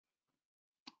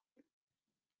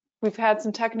We've had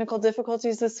some technical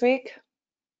difficulties this week.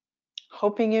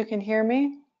 Hoping you can hear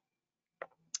me.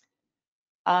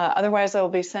 Otherwise, I will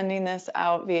be sending this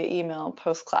out via email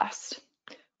post-class.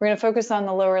 We're going to focus on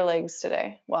the lower legs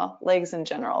today. Well, legs in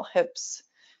general, hips.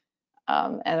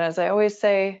 And as I always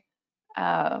say,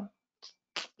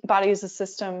 body is a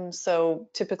system, so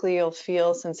typically you'll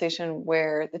feel sensation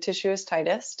where the tissue is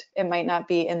tightest. It might not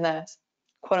be in the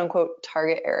quote-unquote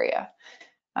target area.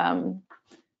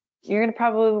 You're going to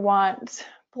probably want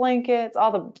blankets,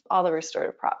 all the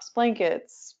restorative props,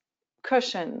 blankets,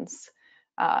 cushions,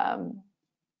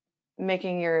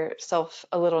 making yourself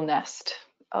a little nest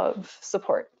of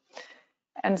support.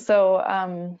 And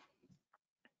so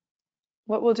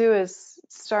what we'll do is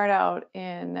start out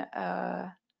in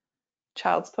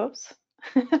child's pose,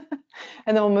 and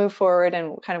then we'll move forward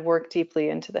and kind of work deeply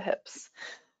into the hips.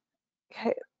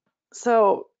 Okay,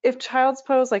 so if child's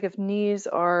pose, like if knees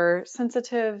are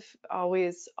sensitive,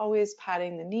 always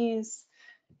patting the knees.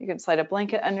 You can slide a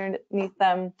blanket underneath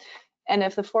them. And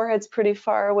if the forehead's pretty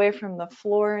far away from the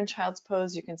floor in child's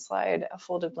pose, you can slide a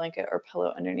folded blanket or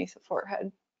pillow underneath the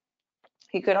forehead.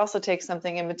 You could also take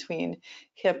something in between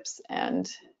hips and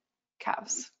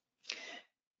calves.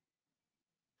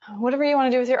 Whatever you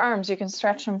want to do with your arms, you can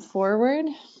stretch them forward.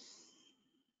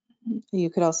 You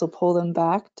could also pull them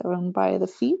back down by the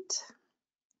feet.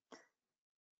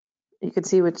 You can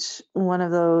see which one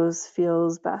of those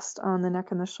feels best on the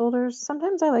neck and the shoulders.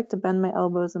 Sometimes I like to bend my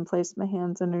elbows and place my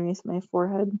hands underneath my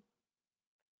forehead.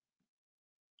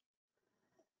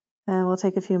 And we'll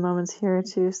take a few moments here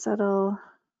to settle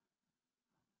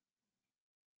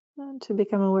and to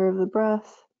become aware of the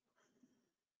breath.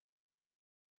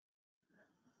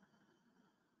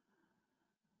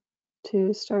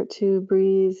 To start to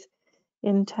breathe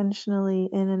intentionally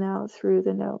in and out through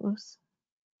the nose.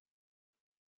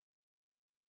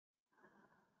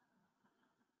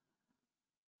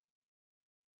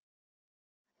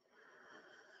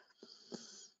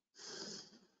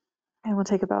 And we'll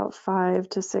take about 5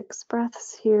 to 6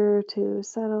 breaths here to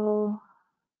settle.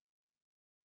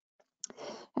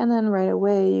 And then right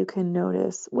away you can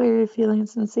notice where you're feeling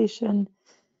sensation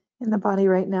in the body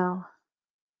right now.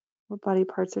 What body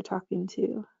parts are talking to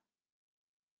you.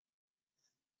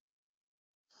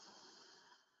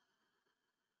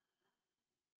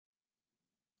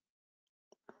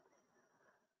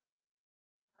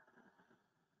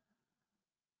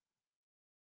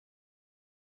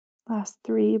 Last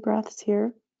 3 breaths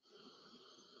here.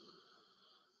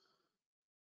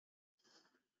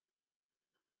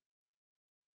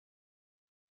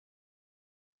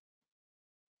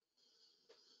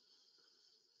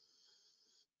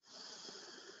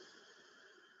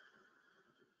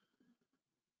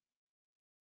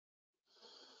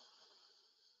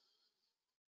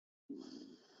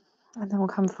 And then we'll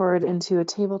come forward into a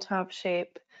tabletop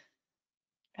shape.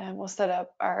 And we'll set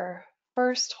up our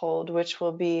first hold, which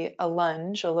will be a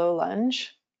lunge, a low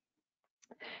lunge.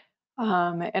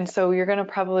 And so you're going to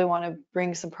probably want to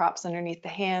bring some props underneath the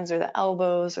hands or the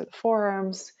elbows or the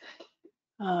forearms.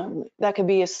 That could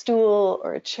be a stool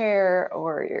or a chair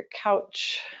or your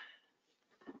couch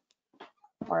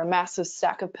or a massive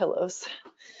stack of pillows,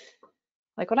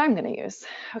 like what I'm going to use.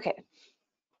 Okay,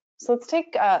 so let's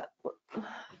take,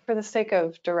 for the sake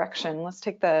of direction, let's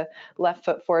take the left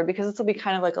foot forward because this will be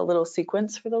kind of like a little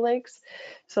sequence for the legs.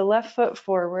 So left foot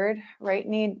forward, right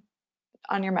knee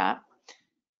on your mat.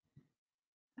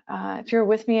 If you're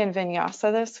with me in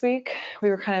vinyasa this week, we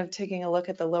were kind of taking a look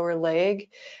at the lower leg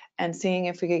and seeing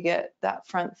if we could get that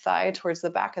front thigh towards the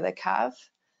back of the calf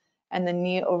and the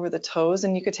knee over the toes.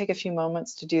 And you could take a few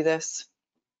moments to do this.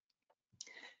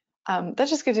 That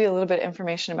just gives you a little bit of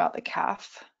information about the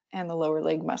calf and the lower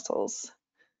leg muscles.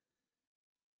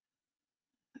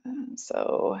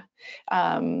 So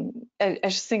I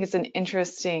just think it's an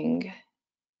interesting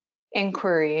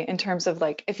inquiry in terms of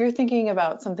like, if you're thinking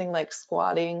about something like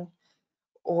squatting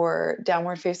or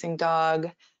downward facing dog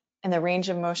and the range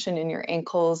of motion in your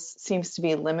ankles seems to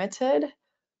be limited,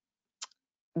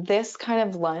 this kind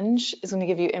of lunge is going to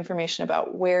give you information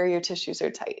about where your tissues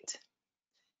are tight.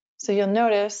 So you'll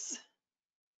notice,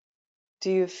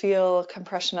 do you feel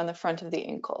compression on the front of the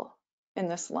ankle in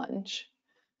this lunge?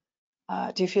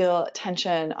 Do you feel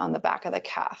tension on the back of the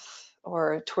calf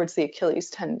or towards the Achilles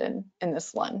tendon in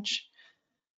this lunge?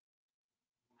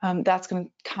 That's going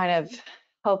to kind of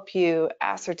help you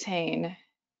ascertain,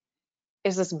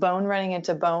 is this bone running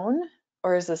into bone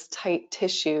or is this tight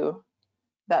tissue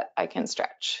that I can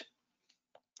stretch?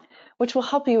 Which will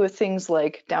help you with things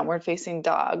like downward facing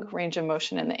dog, range of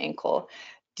motion in the ankle,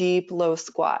 deep low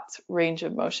squats, range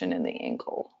of motion in the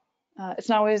ankle. It's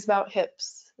not always about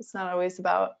hips. It's not always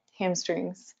about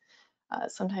hamstrings.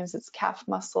 Sometimes it's calf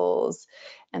muscles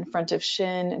and front of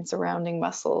shin and surrounding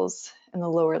muscles in the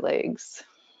lower legs.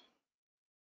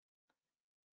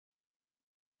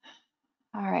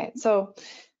 All right, so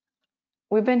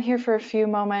we've been here for a few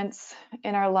moments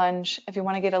in our lunge. If you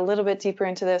want to get a little bit deeper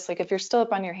into this, like if you're still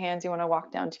up on your hands, you want to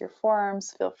walk down to your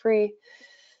forearms, feel free.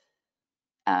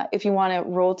 If you want to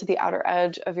roll to the outer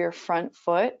edge of your front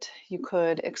foot, you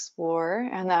could explore,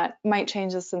 and that might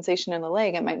change the sensation in the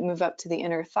leg. It might move up to the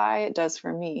inner thigh. It does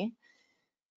for me.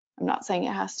 I'm not saying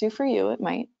it has to for you. It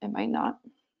might not.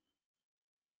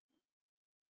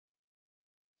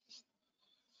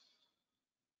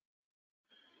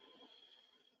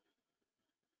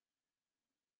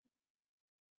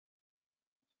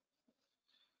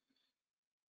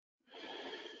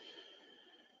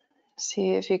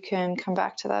 See if you can come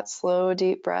back to that slow,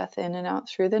 deep breath in and out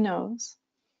through the nose.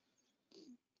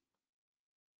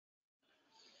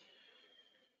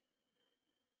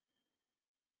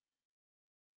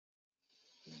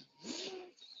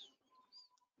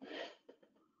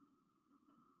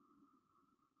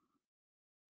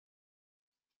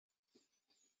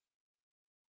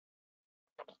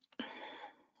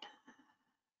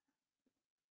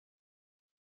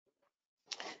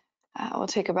 We'll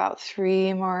take about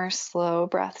 3 more slow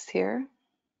breaths here.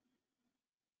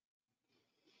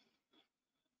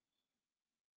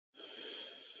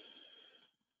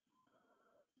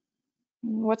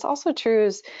 What's also true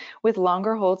is with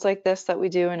longer holds like this that we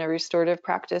do in a restorative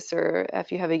practice, or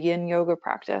if you have a yin yoga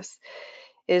practice,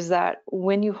 is that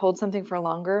when you hold something for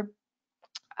longer,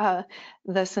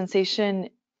 the sensation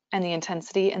and the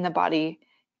intensity in the body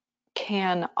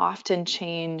can often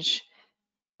change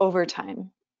over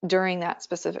time during that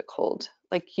specific hold.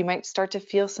 Like you might start to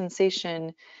feel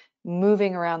sensation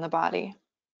moving around the body.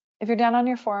 If you're down on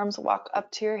your forearms, walk up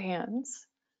to your hands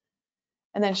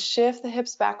and then shift the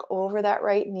hips back over that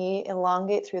right knee,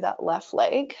 elongate through that left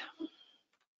leg.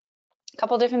 A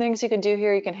couple different things you can do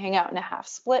here. You can hang out in a half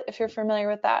split if you're familiar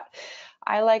with that.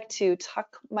 I like to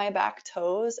tuck my back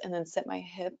toes and then sit my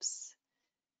hips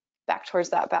back towards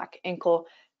that back ankle,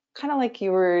 kind of like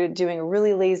you were doing a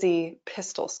really lazy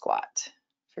pistol squat,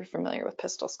 if you're familiar with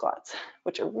pistol squats,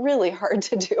 which are really hard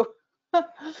to do.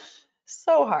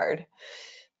 So hard.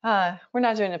 We're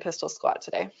not doing a pistol squat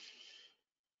today.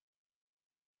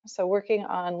 So working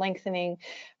on lengthening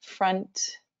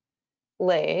front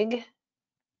leg,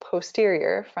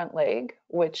 posterior front leg,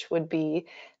 which would be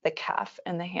the calf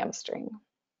and the hamstring.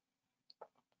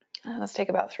 Let's take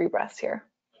about 3 breaths here.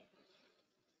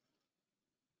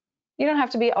 You don't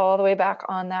have to be all the way back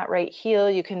on that right heel.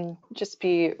 You can just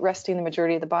be resting the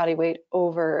majority of the body weight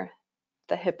over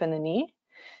the hip and the knee.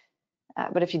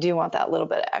 But if you do want that little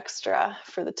bit extra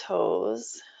for the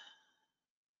toes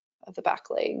of the back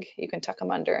leg, you can tuck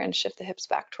them under and shift the hips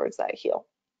back towards that heel.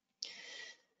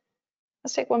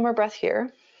 Let's take 1 more breath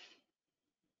here.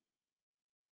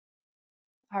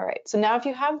 All right, so now if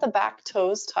you have the back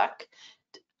toes tucked,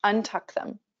 untuck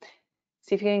them.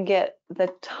 See if you can get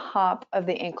the top of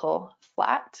the ankle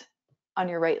flat on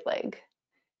your right leg.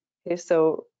 Okay,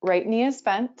 so right knee is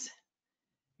bent.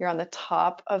 You're on the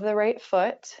top of the right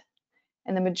foot,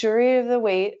 and the majority of the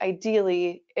weight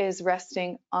ideally is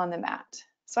resting on the mat.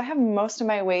 So I have most of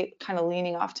my weight kind of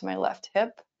leaning off to my left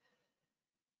hip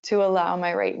to allow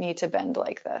my right knee to bend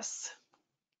like this.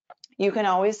 You can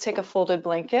always take a folded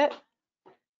blanket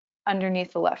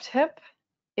underneath the left hip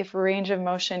if range of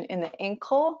motion in the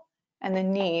ankle and the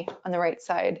knee on the right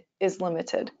side is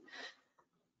limited.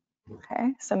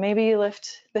 Okay, so maybe you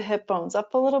lift the hip bones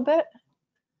up a little bit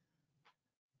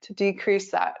to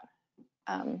decrease that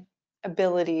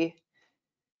ability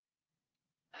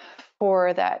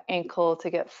for that ankle to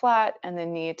get flat and the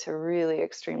knee to really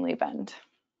extremely bend.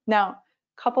 Now,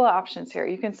 a couple of options here.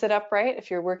 You can sit upright if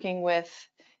you're working with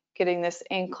getting this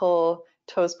ankle,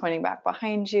 toes pointing back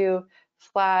behind you,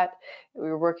 flat.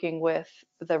 We're working with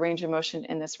the range of motion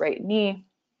in this right knee.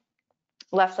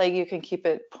 Left leg, you can keep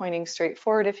it pointing straight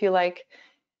forward if you like.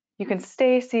 You can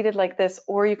stay seated like this,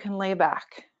 or you can lay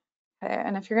back. Okay,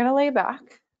 and if you're gonna lay back,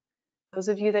 those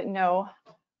of you that know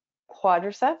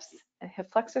quadriceps and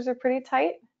hip flexors are pretty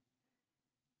tight,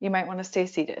 you might want to stay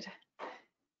seated.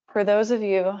 For those of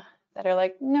you that are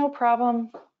like, no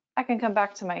problem, I can come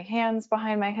back to my hands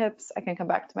behind my hips, I can come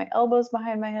back to my elbows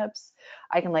behind my hips,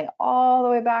 I can lay all the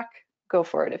way back, go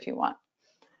for it if you want.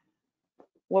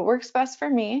 What works best for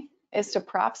me is to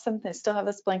prop something, still have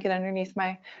this blanket underneath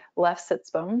my left sits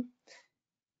bone,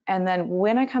 and then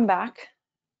when I come back,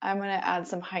 I'm going to add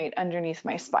some height underneath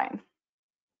my spine.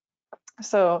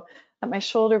 So that my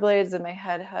shoulder blades and my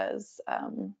head has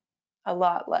a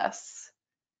lot less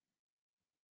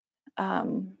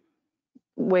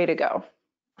way to go.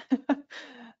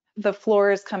 The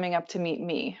floor is coming up to meet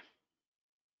me.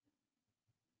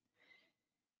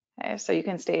 Okay, so you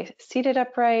can stay seated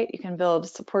upright. You can build a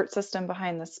support system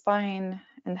behind the spine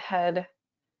and the head.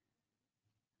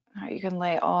 You can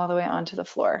lay all the way onto the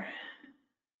floor.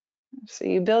 So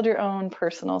you build your own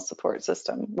personal support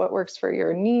system. What works for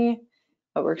your knee?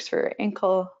 What works for your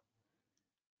ankle?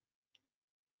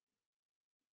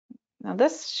 Now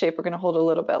this shape we're going to hold a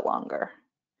little bit longer.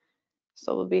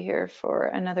 So we'll be here for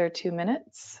another 2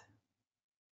 minutes.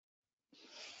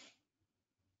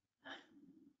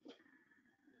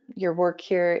 Your work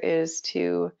here is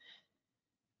to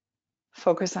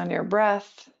focus on your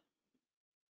breath,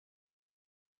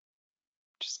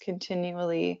 just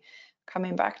continually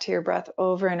coming back to your breath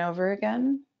over and over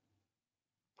again.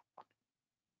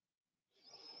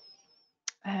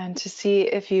 And to see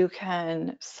if you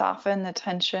can soften the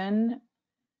tension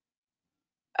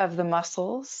of the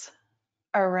muscles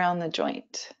around the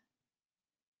joint.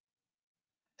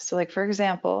 So like for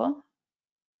example,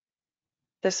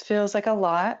 this feels like a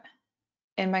lot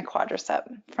in my quadricep,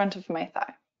 front of my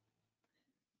thigh.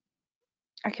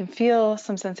 I can feel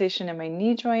some sensation in my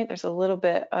knee joint. There's a little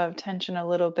bit of tension, a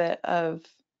little bit of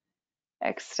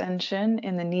extension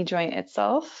in the knee joint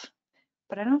itself,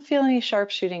 but I don't feel any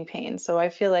sharp shooting pain. So I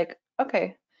feel like,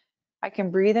 okay, I can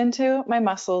breathe into my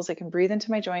muscles, I can breathe into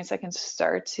my joints, I can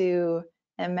start to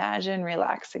imagine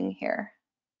relaxing here.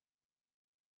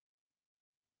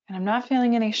 And I'm not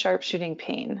feeling any sharp shooting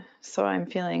pain, so I'm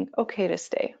feeling okay to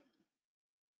stay.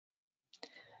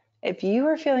 If you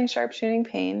are feeling sharp shooting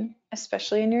pain,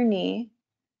 especially in your knee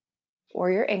or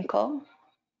your ankle,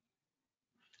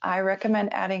 I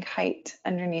recommend adding height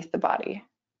underneath the body.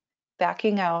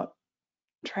 Backing out,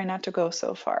 try not to go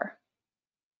so far.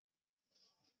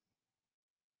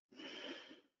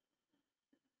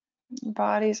 Your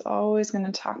body's always going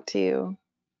to talk to you.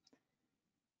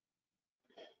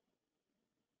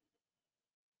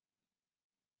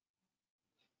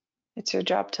 It's your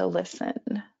job to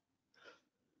listen.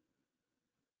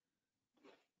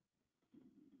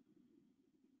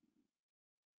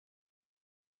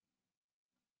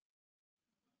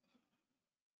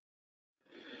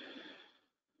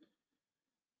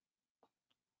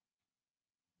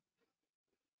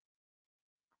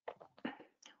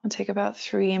 We'll take about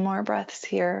 3 more breaths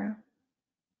here.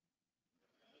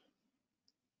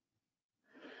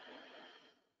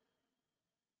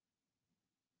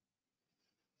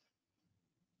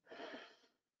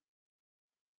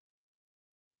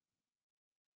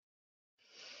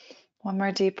 One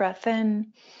more deep breath in.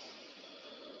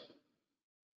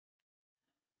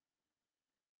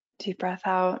 Deep breath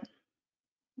out.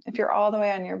 If you're all the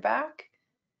way on your back,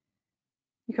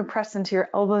 you can press into your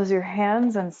elbows, your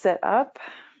hands, and sit up.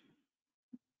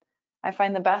 I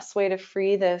find the best way to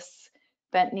free this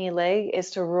bent knee leg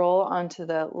is to roll onto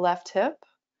the left hip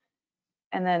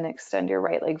and then extend your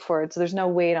right leg forward. So there's no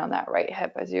weight on that right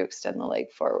hip as you extend the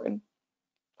leg forward.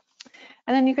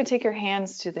 And then you can take your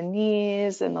hands to the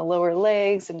knees and the lower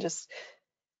legs and just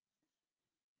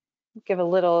give a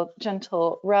little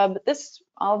gentle rub.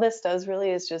 All this does really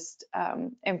is just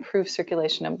improve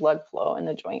circulation and blood flow in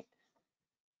the joint,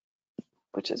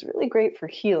 which is really great for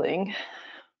healing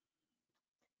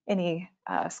any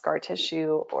scar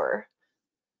tissue or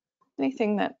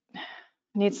anything that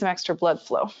needs some extra blood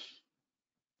flow.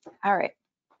 All right,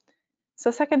 so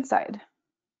second side.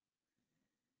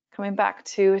 Coming back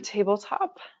to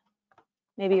tabletop.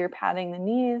 Maybe you're patting the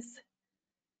knees.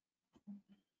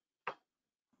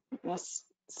 Let's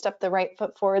step the right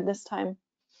foot forward this time.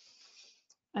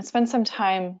 And spend some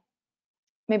time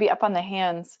maybe up on the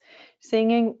hands,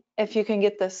 seeing if you can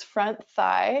get this front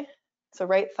thigh, so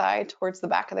right thigh towards the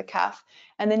back of the calf,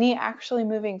 and the knee actually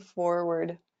moving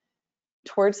forward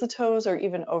towards the toes or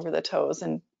even over the toes.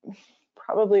 And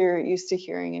probably you're used to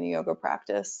hearing in a yoga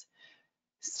practice,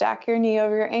 stack your knee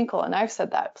over your ankle. And I've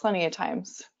said that plenty of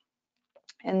times.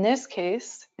 In this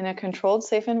case, in a controlled,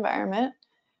 safe environment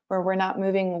where we're not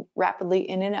moving rapidly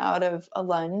in and out of a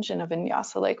lunge and a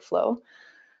vinyasa-like flow,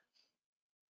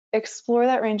 explore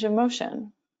that range of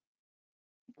motion.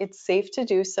 It's safe to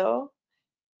do so.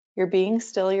 You're being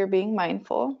still, you're being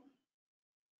mindful.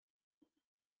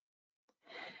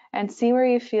 And see where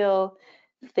you feel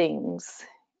things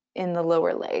in the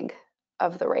lower leg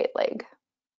of the right leg.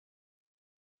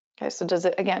 Okay, so does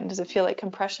it feel like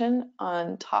compression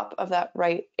on top of that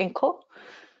right ankle?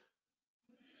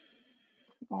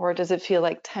 Or does it feel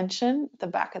like tension at the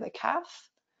back of the calf?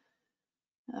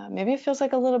 Maybe it feels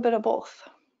like a little bit of both.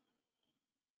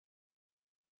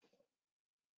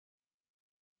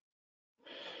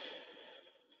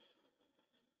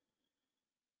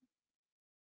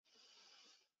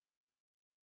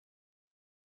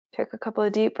 Take a couple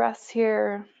of deep breaths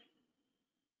here.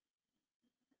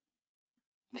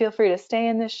 Feel free to stay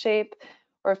in this shape,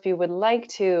 or if you would like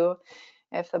to,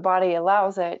 if the body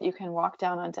allows it, you can walk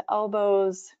down onto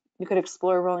elbows. You could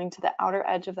explore rolling to the outer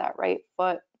edge of that right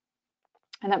foot,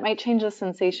 and that might change the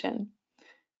sensation.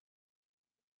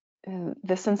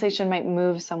 The sensation might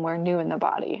move somewhere new in the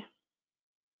body.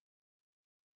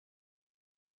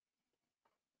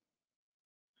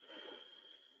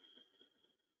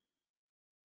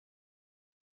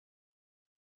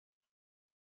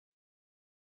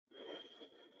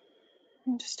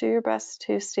 And just do your best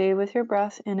to stay with your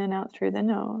breath in and out through the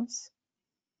nose.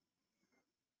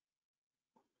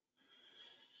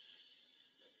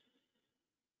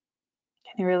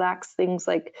 Can you relax things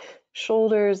like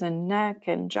shoulders and neck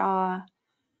and jaw?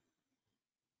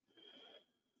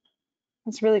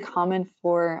 It's really common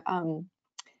for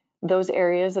those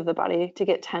areas of the body to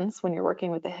get tense when you're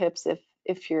working with the hips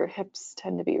if your hips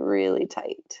tend to be really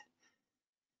tight.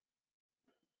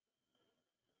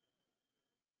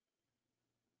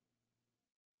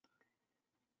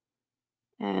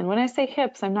 And when I say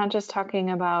hips, I'm not just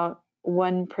talking about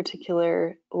one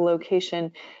particular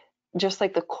location, just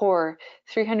like the core,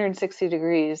 360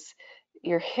 degrees,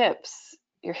 your hip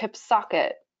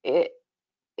socket, it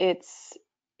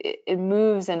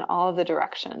moves in all the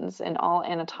directions, in all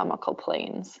anatomical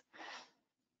planes.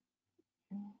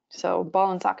 So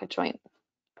ball and socket joint.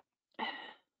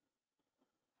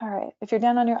 All right, if you're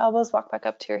down on your elbows, walk back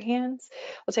up to your hands.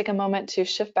 We'll take a moment to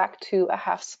shift back to a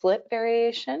half split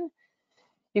variation.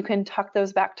 You can tuck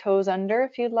those back toes under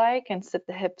if you'd like and sit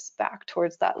the hips back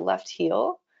towards that left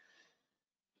heel.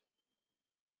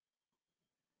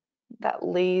 That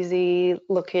lazy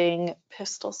looking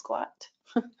pistol squat.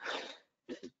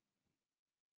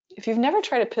 If you've never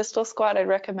tried a pistol squat, I'd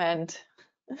recommend,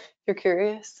 if you're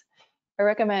curious, I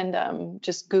recommend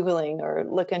just Googling or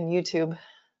look on YouTube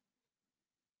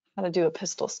how to do a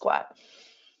pistol squat.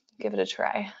 Give it a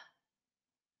try.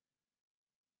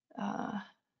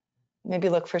 Maybe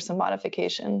look for some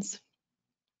modifications.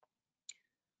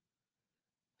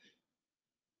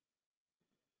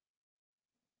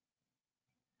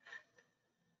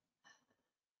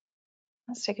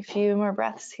 Let's take a few more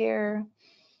breaths here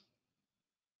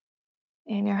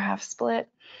in your half split.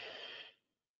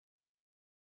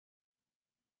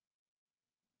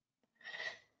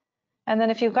 And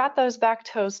then if you've got those back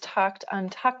toes tucked,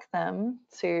 untuck them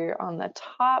so you're on the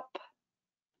top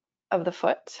of the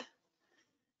foot.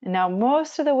 And now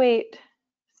most of the weight,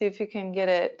 see if you can get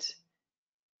it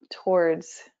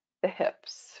towards the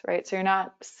hips, right? So you're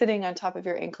not sitting on top of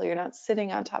your ankle, you're not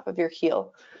sitting on top of your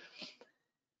heel.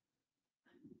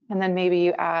 And then maybe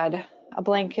you add a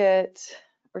blanket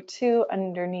or two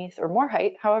underneath, or more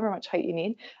height, however much height you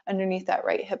need, underneath that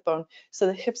right hip bone, so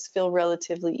the hips feel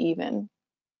relatively even.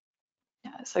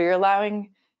 So you're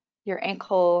allowing your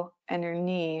ankle and your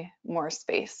knee more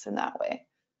space in that way.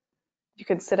 You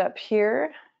can sit up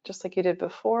here just like you did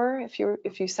before if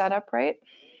you sat upright.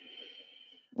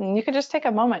 And you can just take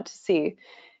a moment to see,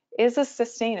 is this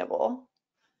sustainable?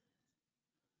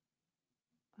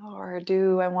 Or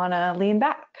do I want to lean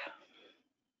back?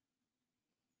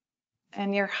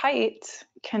 And your height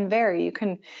can vary. You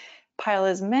can pile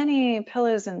as many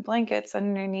pillows and blankets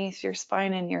underneath your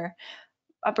spine and your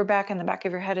upper back and the back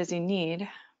of your head as you need.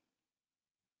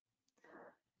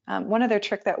 One other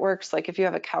trick that works, like if you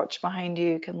have a couch behind you,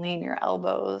 you can lean your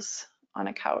elbows on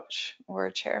a couch or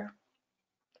a chair.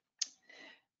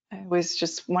 I always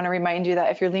just want to remind you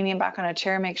that if you're leaning back on a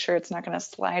chair, make sure it's not going to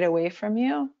slide away from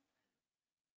you,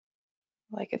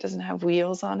 like it doesn't have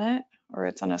wheels on it or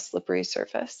it's on a slippery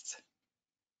surface.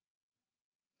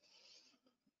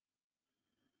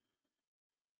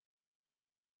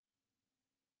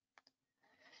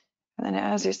 And then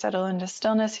as you settle into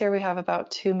stillness here, we have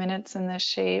about 2 minutes in this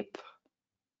shape.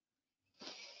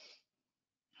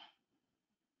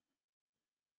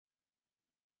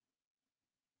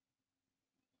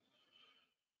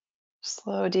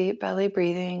 Slow, deep belly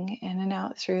breathing in and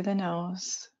out through the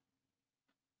nose.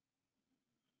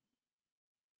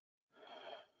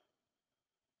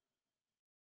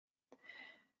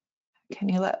 Can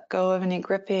you let go of any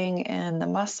gripping in the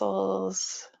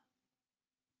muscles?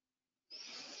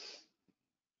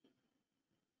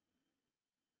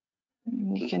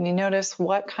 Can you notice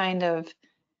what kind of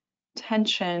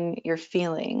tension you're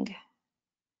feeling?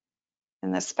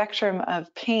 And the spectrum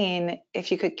of pain,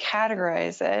 if you could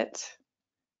categorize it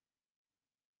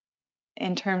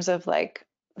in terms of like,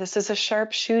 this is a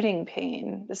sharp shooting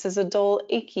pain, this is a dull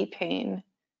achy pain.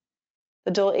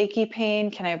 The dull achy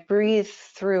pain, can I breathe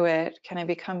through it? Can I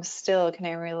become still? Can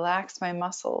I relax my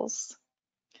muscles?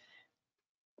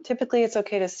 Typically, it's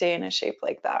okay to stay in a shape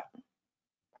like that.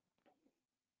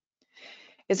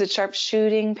 Is it sharp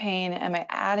shooting pain? Am I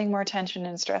adding more tension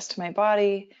and stress to my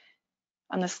body?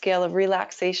 On the scale of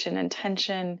relaxation and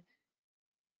tension,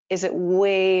 is it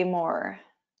way more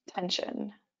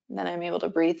tension than I'm able to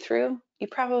breathe through? You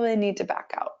probably need to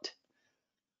back out.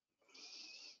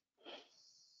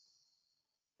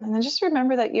 And then just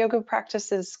remember that yoga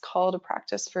practice is called a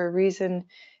practice for a reason.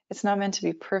 It's not meant to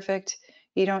be perfect.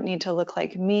 You don't need to look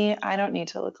like me. I don't need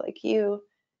to look like you.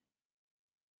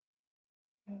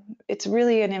 It's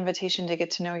really an invitation to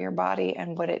get to know your body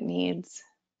and what it needs.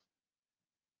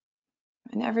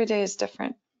 And every day is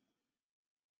different.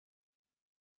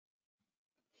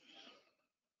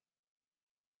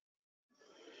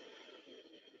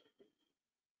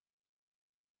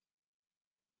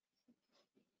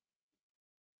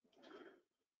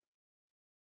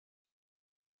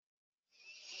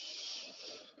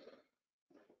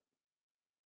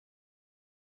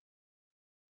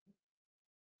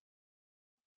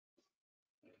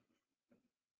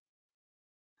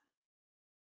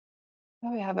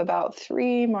 We have about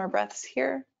 3 more breaths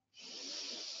here.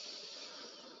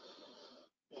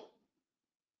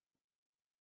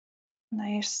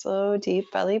 Nice, slow,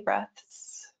 deep belly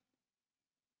breaths.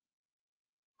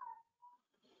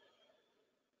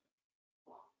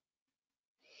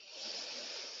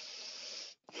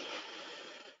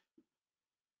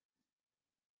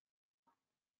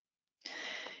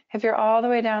 If you're all the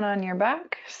way down on your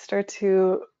back, start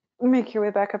to make your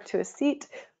way back up to a seat.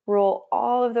 Roll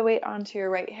all of the weight onto your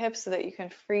right hip so that you can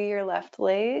free your left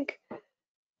leg.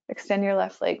 Extend your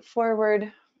left leg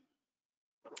forward.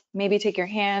 Maybe take your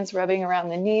hands rubbing around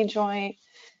the knee joint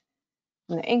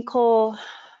and the ankle.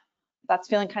 That's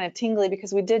feeling kind of tingly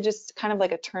because we did just kind of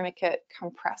like a tourniquet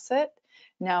compress it.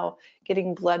 Now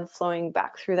getting blood flowing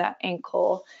back through that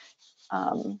ankle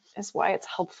is why it's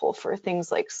helpful for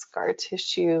things like scar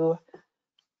tissue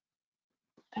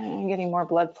and getting more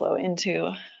blood flow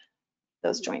into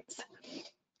those joints.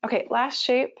 Okay, last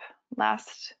shape,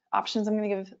 last options. I'm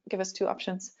going to give us 2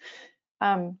 options.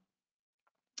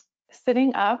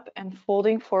 Sitting up and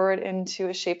folding forward into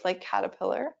a shape like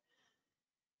caterpillar.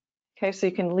 Okay, so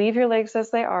you can leave your legs as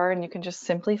they are and you can just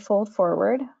simply fold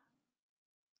forward.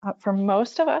 For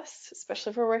most of us,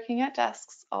 especially if we're working at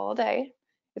desks all day,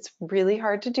 it's really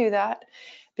hard to do that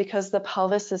because the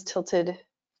pelvis is tilted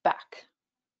back.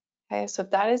 Okay, so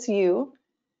if that is you,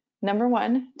 number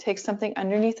 1, take something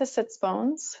underneath the sits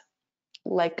bones,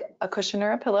 like a cushion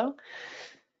or a pillow,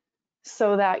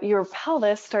 so that your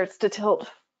pelvis starts to tilt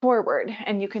forward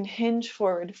and you can hinge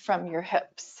forward from your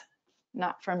hips,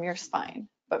 not from your spine,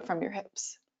 but from your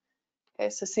hips.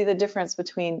 Okay, so see the difference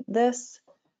between this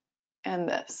and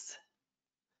this.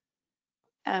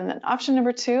 And then option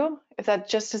number 2, if that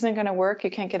just isn't going to work,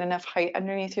 you can't get enough height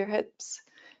underneath your hips,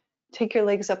 take your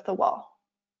legs up the wall.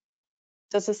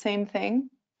 Does the same thing,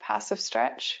 passive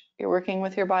stretch. You're working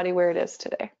with your body where it is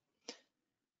today.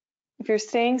 If you're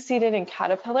staying seated in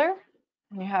caterpillar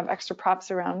and you have extra props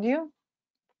around you,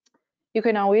 you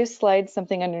can always slide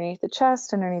something underneath the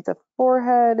chest, underneath the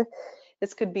forehead.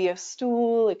 This could be a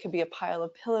stool, it could be a pile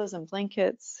of pillows and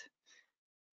blankets.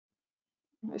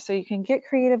 So you can get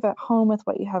creative at home with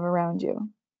what you have around you.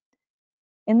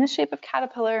 In the shape of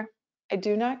caterpillar, I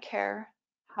do not care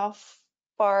how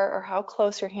far or how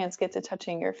close your hands get to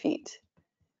touching your feet.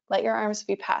 Let your arms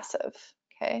be passive,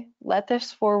 okay? Let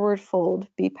this forward fold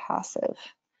be passive.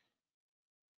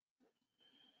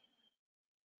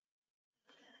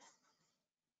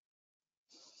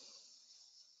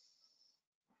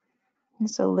 And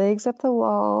so legs up the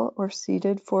wall or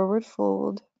seated forward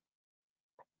fold,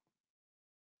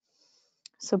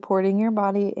 supporting your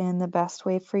body in the best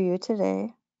way for you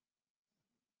today.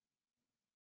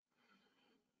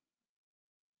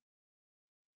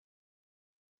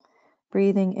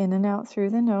 Breathing in and out through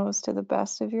the nose to the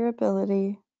best of your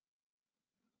ability.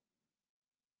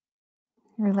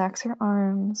 Relax your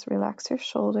arms, relax your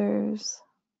shoulders.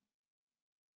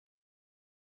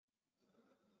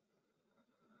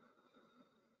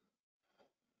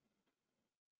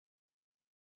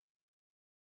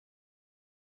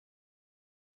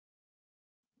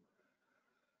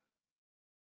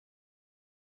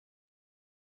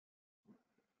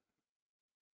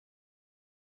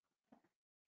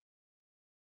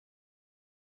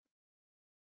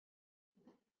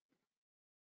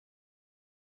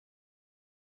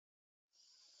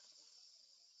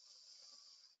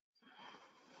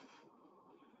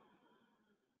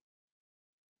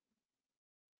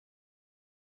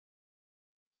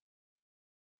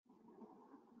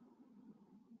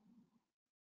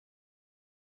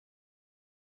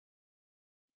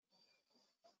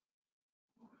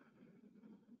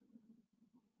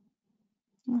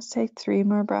 Let's take 3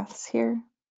 more breaths here.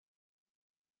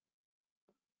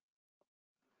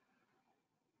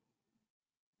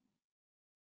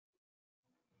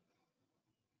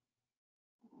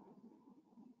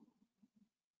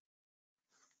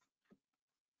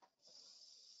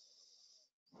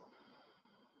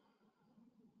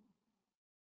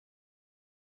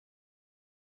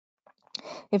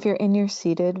 If you're in your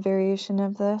seated variation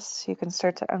of this, you can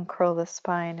start to uncurl the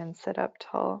spine and sit up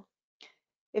tall.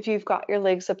 If you've got your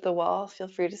legs up the wall, feel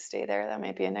free to stay there. That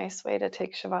might be a nice way to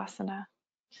take Shavasana.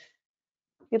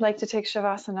 If you'd like to take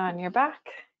Shavasana on your back,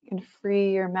 you can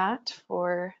free your mat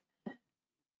for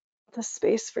the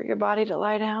space for your body to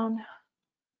lie down.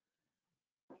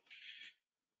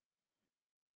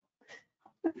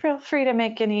 Feel free to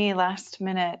make any last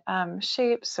minute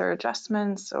shapes or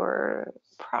adjustments or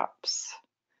props.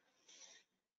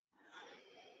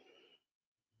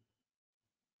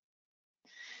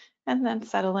 And then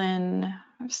settle in.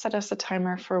 Set us a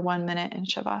timer for 1 minute in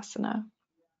Shavasana.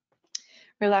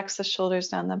 Relax the shoulders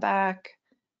down the back.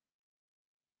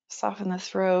 Soften the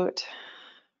throat.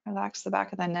 Relax the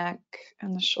back of the neck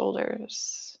and the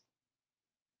shoulders.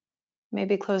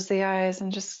 Maybe close the eyes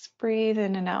and just breathe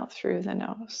in and out through the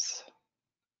nose.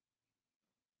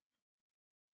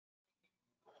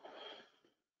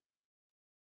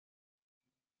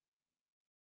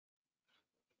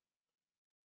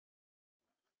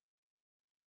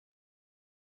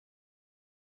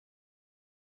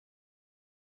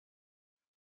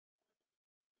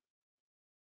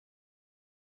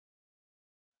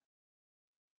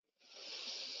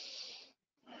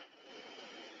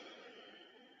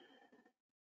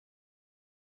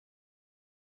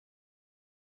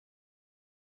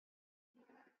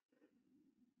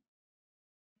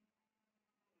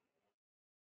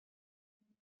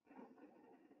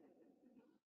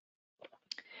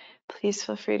 Please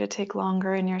feel free to take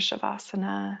longer in your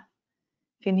Shavasana.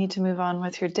 If you need to move on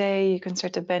with your day, you can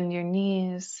start to bend your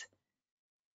knees.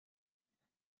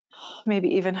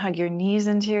 Maybe even hug your knees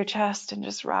into your chest and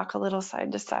just rock a little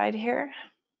side to side here,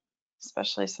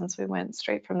 especially since we went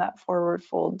straight from that forward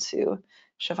fold to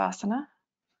Shavasana.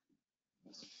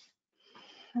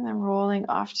 And then rolling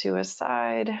off to a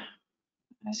side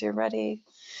as you're ready.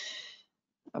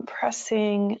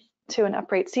 Pressing to an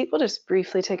upright seat. We'll just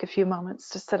briefly take a few moments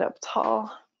to sit up tall.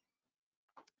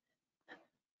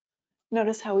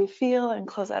 Notice how we feel and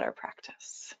close out our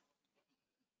practice.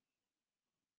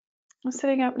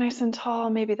 Sitting up nice and tall,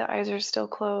 maybe the eyes are still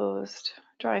closed.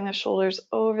 Drawing the shoulders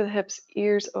over the hips,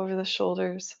 ears over the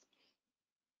shoulders.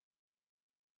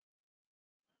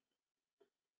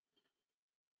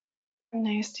 A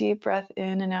nice deep breath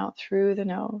in and out through the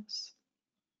nose.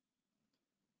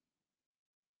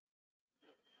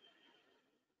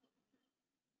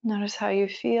 Notice how you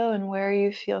feel and where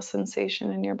you feel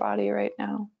sensation in your body right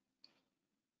now.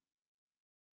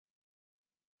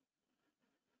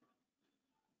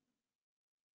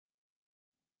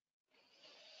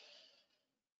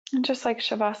 And just like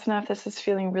Shavasana, if this is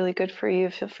feeling really good for you,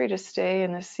 feel free to stay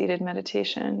in this seated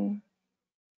meditation.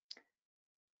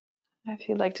 If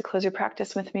you'd like to close your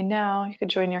practice with me now, you could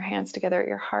join your hands together at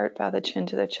your heart, bow the chin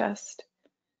to the chest.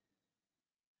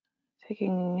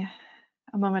 Taking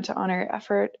a moment to honor your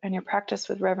effort and your practice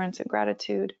with reverence and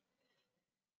gratitude.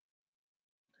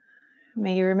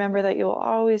 May you remember that you will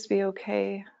always be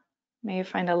okay. May you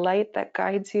find a light that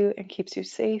guides you and keeps you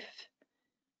safe.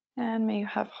 And may you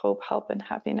have hope, help, and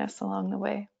happiness along the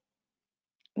way.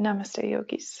 Namaste,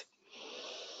 yogis.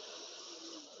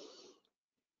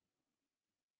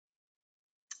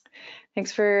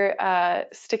 Thanks for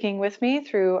sticking with me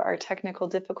through our technical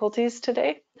difficulties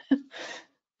today.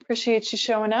 Appreciate you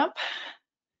showing up.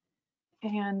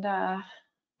 And I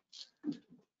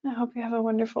hope you have a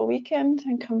wonderful weekend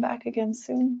and come back again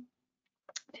soon.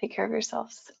 Take care of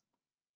yourselves.